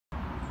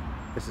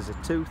This is a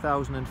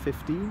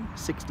 2015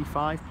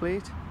 65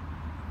 plate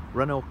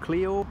Renault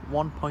Clio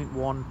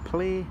 1.1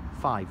 Play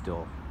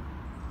 5-door.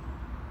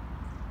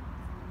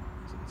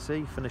 As you can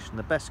see, finished in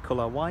the best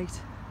colour white.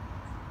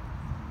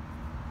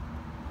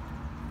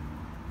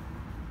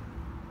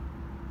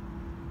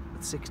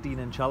 With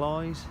 16-inch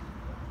alloys.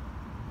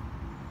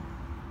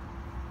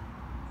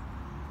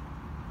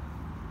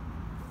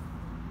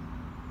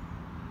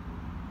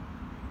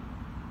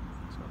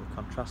 It's got the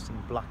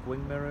contrasting black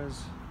wing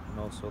mirrors and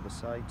also the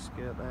side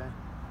skirt there.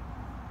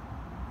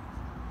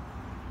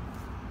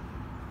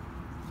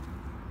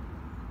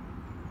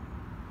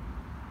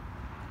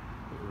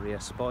 Rear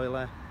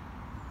spoiler.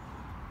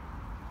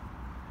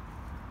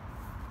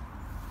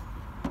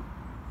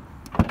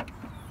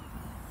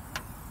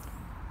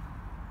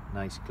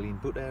 Nice clean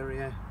boot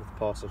area with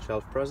parcel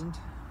shelf present.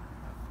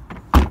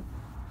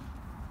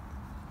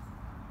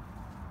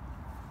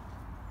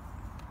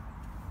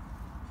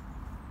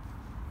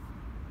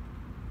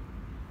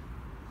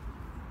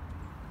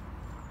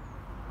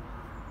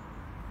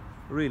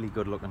 Really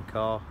good looking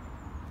car.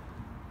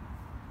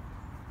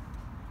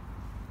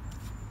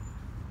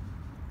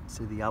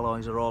 See, the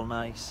alloys are all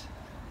nice.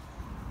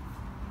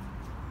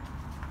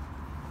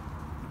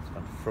 It's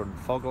got front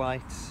fog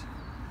lights.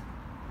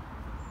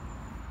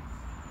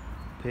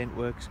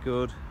 Paintwork's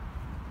good.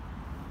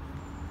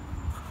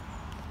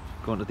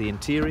 Going to the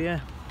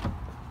interior.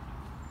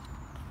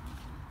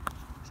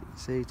 As you can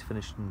see, it's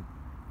finished in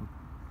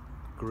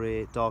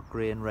grey, dark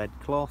grey and red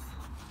cloth.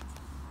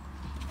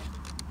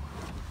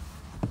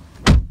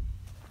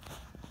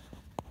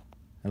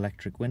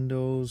 Electric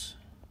windows,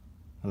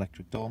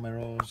 electric door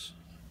mirrors,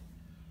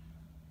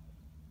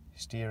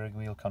 steering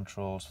wheel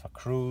controls for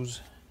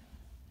cruise,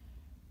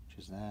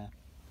 which is there.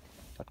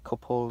 Got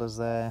cup holders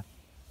there.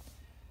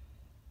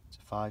 It's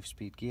a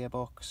 5-speed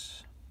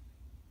gearbox.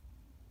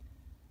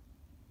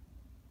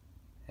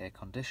 Air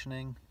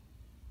conditioning.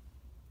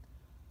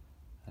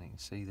 And you can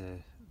see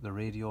the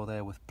radio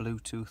there with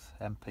Bluetooth,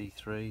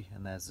 MP3,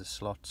 and there's the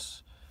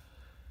slots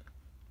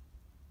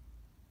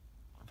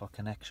for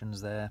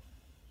connections there.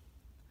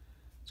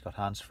 It's got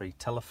hands-free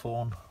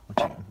telephone,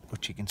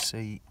 which you can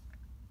see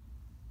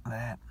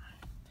there.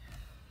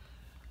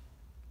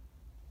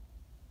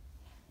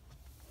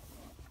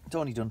 It's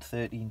only done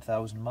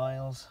 13,000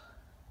 miles.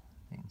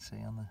 You can see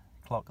on the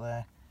clock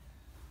there.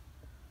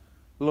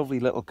 Lovely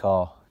little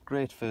car.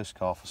 Great first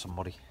car for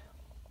somebody.